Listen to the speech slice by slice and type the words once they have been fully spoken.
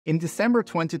In December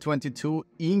 2022,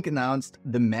 EInk announced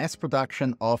the mass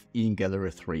production of EInk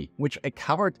Gallery 3, which I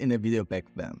covered in a video back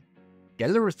then.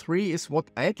 Gallery 3 is what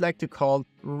I'd like to call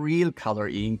real color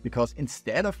ink, because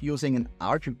instead of using an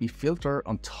RGB filter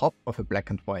on top of a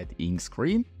black and white ink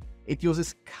screen, it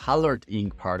uses colored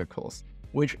ink particles,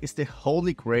 which is the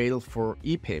holy grail for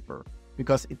e-paper,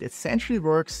 because it essentially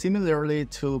works similarly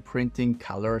to printing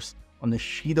colors on a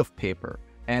sheet of paper,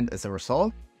 and as a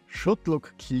result, should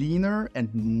look cleaner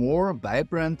and more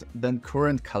vibrant than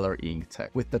current color ink tech.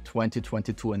 With the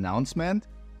 2022 announcement,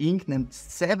 EInk named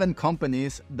 7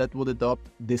 companies that would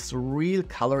adopt this real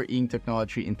color ink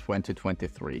technology in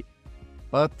 2023.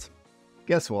 But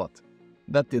guess what?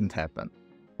 That didn't happen.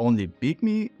 Only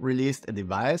Bigme released a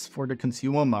device for the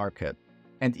consumer market,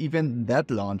 and even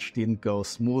that launch didn't go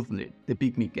smoothly. The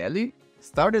Bigme Galley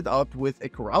started out with a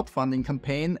crowdfunding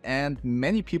campaign, and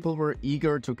many people were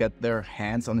eager to get their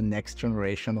hands on the next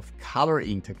generation of color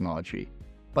ink technology.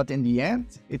 But in the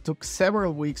end, it took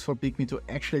several weeks for Bigme to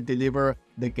actually deliver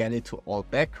the Galley to all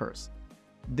backers.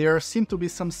 There seemed to be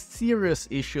some serious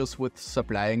issues with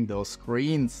supplying those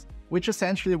screens, which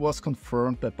essentially was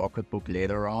confirmed by Pocketbook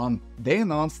later on. They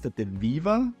announced that the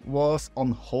Viva was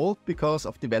on hold because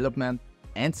of development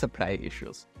and supply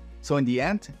issues. So in the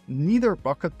end, neither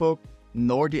Pocketbook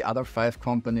nor the other 5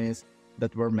 companies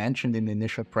that were mentioned in the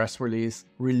initial press release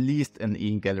released an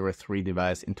EInk Gallery 3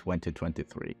 device in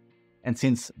 2023. And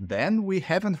since then, we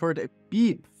haven't heard a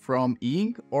beep from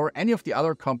EInk or any of the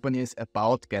other companies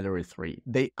about Gallery 3.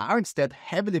 They are instead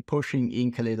heavily pushing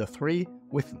EInk 3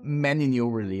 with many new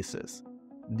releases.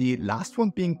 The last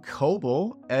one being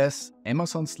Kobo as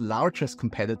Amazon's largest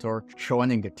competitor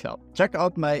joining the club. Check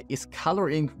out my "Is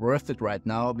Color Ink Worth It Right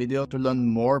Now" video to learn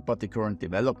more about the current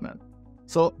development.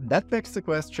 So that begs the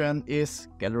question, is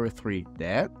Gallery 3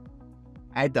 dead?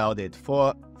 I doubt it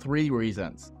for 3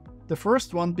 reasons. The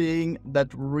first one being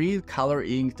that real color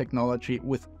ink technology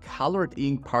with colored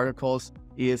ink particles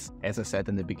is, as I said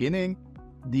in the beginning,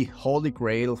 the holy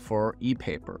grail for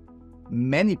e-paper.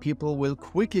 Many people will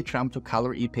quickly jump to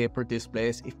color e-paper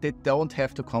displays if they don't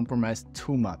have to compromise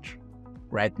too much.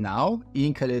 Right now,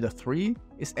 EInk 3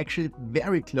 is actually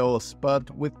very close, but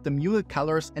with the muted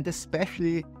colors and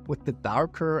especially with the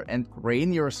darker and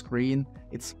grainier screen,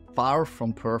 it's far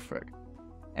from perfect.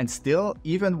 And still,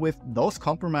 even with those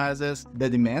compromises, the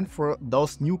demand for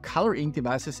those new color ink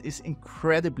devices is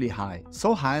incredibly high.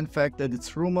 So high, in fact, that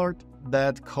it's rumored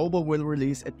that Kobo will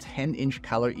release a 10-inch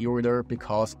color e-reader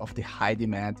because of the high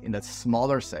demand in that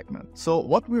smaller segment. So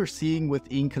what we're seeing with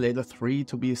EInk 3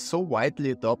 to be so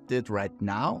widely adopted right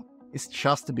now is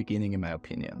just the beginning, in my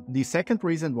opinion. The second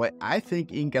reason why I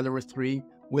think EInk Gallery 3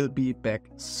 will be back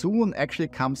soon actually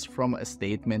comes from a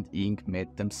statement EInk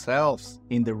made themselves.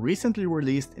 In the recently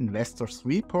released investors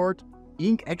report,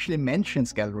 EInk actually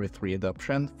mentions Gallery 3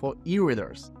 adoption for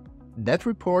e-readers. That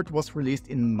report was released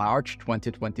in March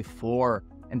 2024,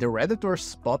 and the Redditors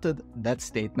spotted that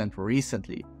statement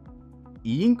recently.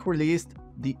 EInk released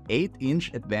the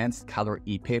 8-inch advanced color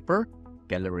e-paper,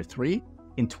 Gallery 3,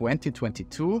 in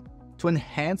 2022 to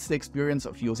enhance the experience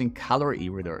of using color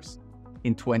e-readers.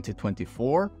 In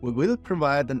 2024, we will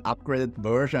provide an upgraded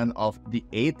version of the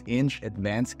 8-inch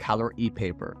advanced color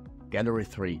e-paper, Gallery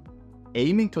 3,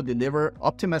 aiming to deliver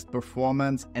optimized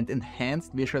performance and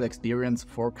enhanced visual experience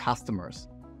for customers.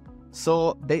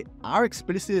 So they are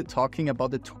explicitly talking about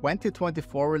the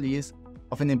 2024 release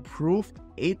of an improved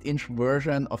 8-inch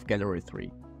version of Gallery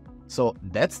 3. So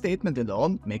that statement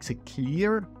alone makes it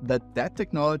clear that that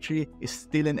technology is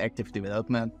still in active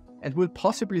development and we'll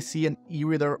possibly see an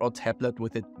e-reader or tablet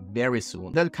with it very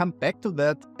soon. I'll come back to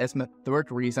that as my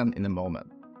third reason in a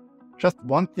moment. Just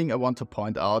one thing I want to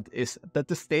point out is that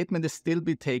the statement is still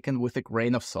be taken with a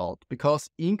grain of salt, because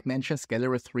EInk mentions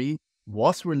Gallery 3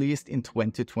 was released in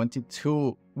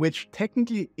 2022, which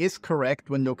technically is correct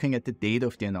when looking at the date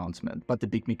of the announcement, but the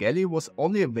Bigme Galley was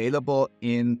only available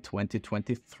in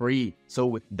 2023. So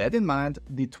with that in mind,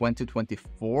 the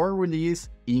 2024 release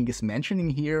EInk is mentioning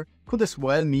here could as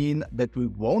well mean that we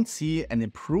won't see an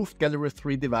improved Gallery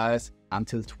 3 device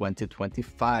until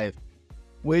 2025.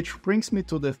 Which brings me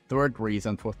to the third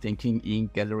reason for thinking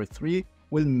EInk Gallery 3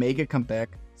 will make a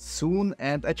comeback soon,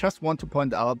 and I just want to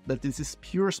point out that this is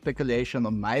pure speculation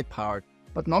on my part,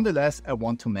 but nonetheless I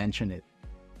want to mention it.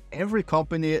 Every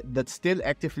company that's still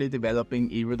actively developing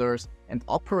e-readers and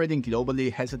operating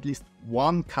globally has at least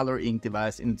one color ink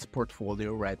device in its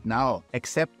portfolio right now,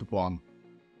 except one.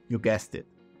 You guessed it,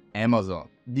 Amazon.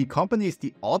 The company is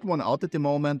the odd one out at the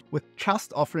moment, with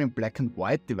just offering black and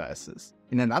white devices.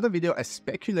 In another video, I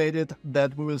speculated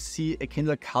that we will see a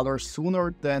Kindle Color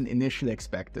sooner than initially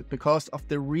expected because of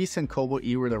the recent Kobo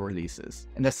e-reader releases.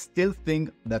 And I still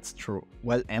think that's true.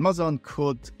 While Amazon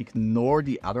could ignore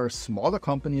the other smaller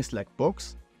companies like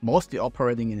books, mostly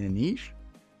operating in a niche,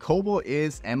 Kobo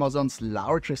is Amazon's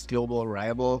largest global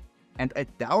rival, and I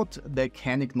doubt they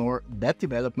can ignore that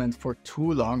development for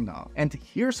too long now. And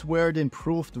here's where the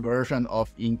improved version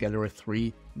of EInk Gallery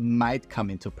 3 might come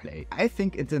into play. I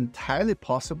think it's entirely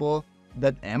possible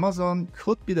that Amazon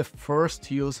could be the first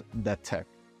to use that tech.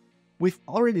 We've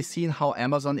already seen how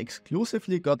Amazon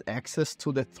exclusively got access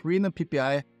to the 300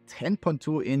 ppi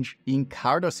 10.2-inch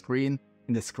EInk screen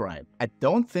in the Scribe. I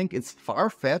don't think it's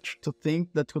far-fetched to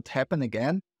think that could happen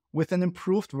again with an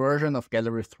improved version of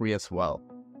Gallery 3 as well.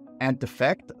 And the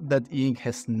fact that EInk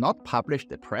has not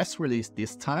published a press release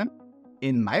this time,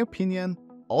 in my opinion,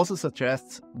 also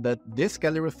suggests that this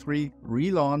Gallery 3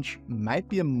 relaunch might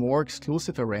be a more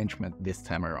exclusive arrangement this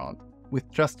time around, with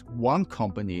just one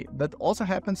company that also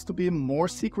happens to be more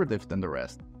secretive than the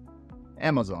rest,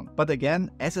 Amazon. But again,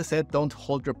 as I said, don't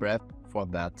hold your breath for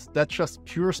that. That's just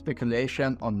pure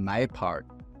speculation on my part.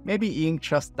 Maybe EInk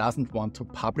just doesn't want to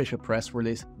publish a press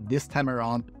release this time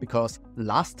around because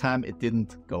last time it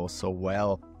didn't go so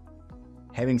well.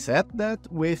 Having said that,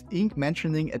 with EInk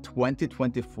mentioning a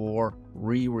 2024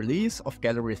 re-release of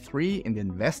Gallery 3 in the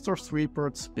investors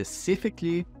report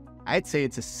specifically, I'd say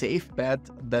it's a safe bet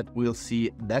that we'll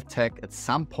see that tech at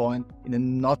some point in a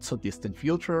not so distant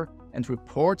future, and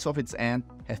reports of its end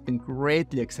have been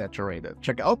greatly exaggerated.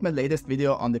 Check out my latest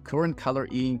video on the current color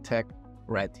EInk tech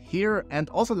right here, and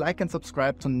also like and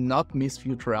subscribe to not miss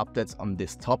future updates on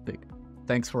this topic.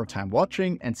 Thanks for your time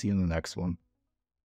watching, and see you in the next one.